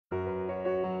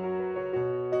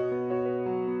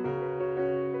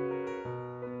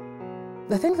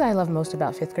The thing that I love most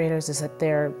about fifth graders is that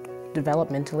they're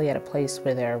developmentally at a place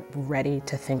where they're ready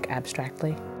to think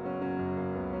abstractly.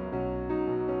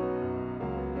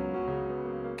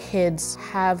 Kids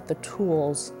have the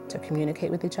tools to communicate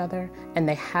with each other, and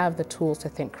they have the tools to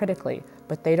think critically,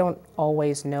 but they don't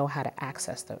always know how to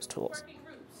access those tools.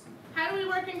 How do we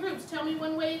work in groups? Tell me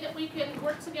one way that we can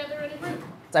work together in a group.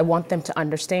 I want them to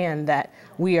understand that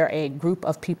we are a group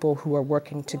of people who are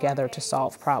working together to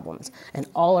solve problems, and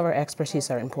all of our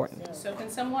expertise are important. So can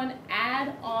someone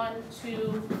add on to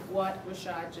what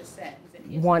Rashad just said?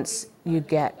 Once you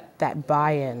get that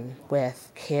buy-in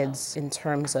with kids in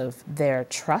terms of their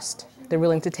trust, they're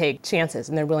willing to take chances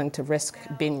and they're willing to risk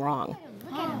being wrong.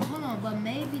 Hold on, but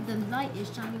maybe the light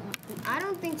is shining on. I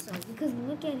don't think so, because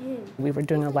look at him. We were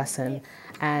doing a lesson,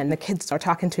 and the kids are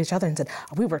talking to each other and said,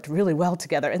 oh, we worked really well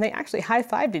together, and they actually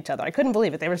high-fived each other. I couldn't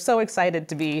believe it. They were so excited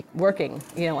to be working,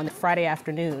 on the Friday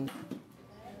afternoon.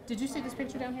 Did you see this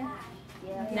picture down here?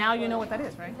 Yeah. Now you know what that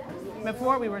is, right?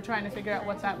 Before we were trying to figure out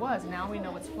what that was. Now we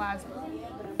know it's plasma.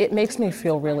 It makes me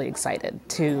feel really excited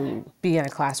to be in a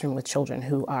classroom with children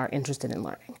who are interested in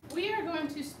learning. We are going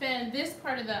to spend this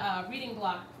part of the reading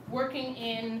block working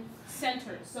in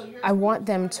centers. So I want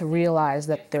them to realize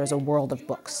that there's a world of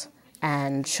books,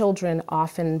 and children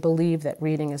often believe that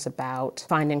reading is about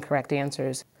finding correct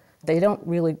answers. They don't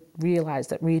really realize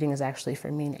that reading is actually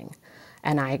for meaning.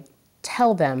 And I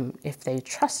tell them, if they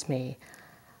trust me,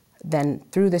 then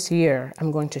through this year,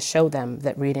 I'm going to show them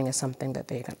that reading is something that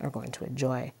they are going to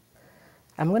enjoy.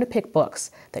 I'm going to pick books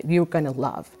that you're going to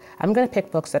love. I'm going to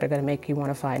pick books that are going to make you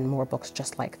want to find more books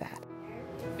just like that.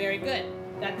 Very good.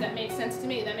 That makes sense to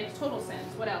me. That makes total sense.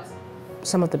 What else?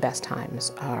 Some of the best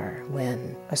times are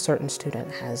when a certain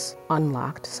student has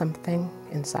unlocked something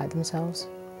inside themselves,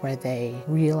 where they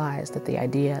realize that the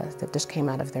idea that just came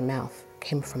out of their mouth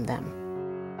came from them.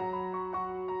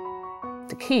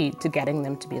 The key to getting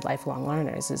them to be lifelong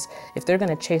learners is if they're going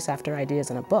to chase after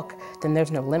ideas in a book, then there's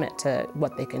no limit to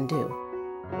what they can do.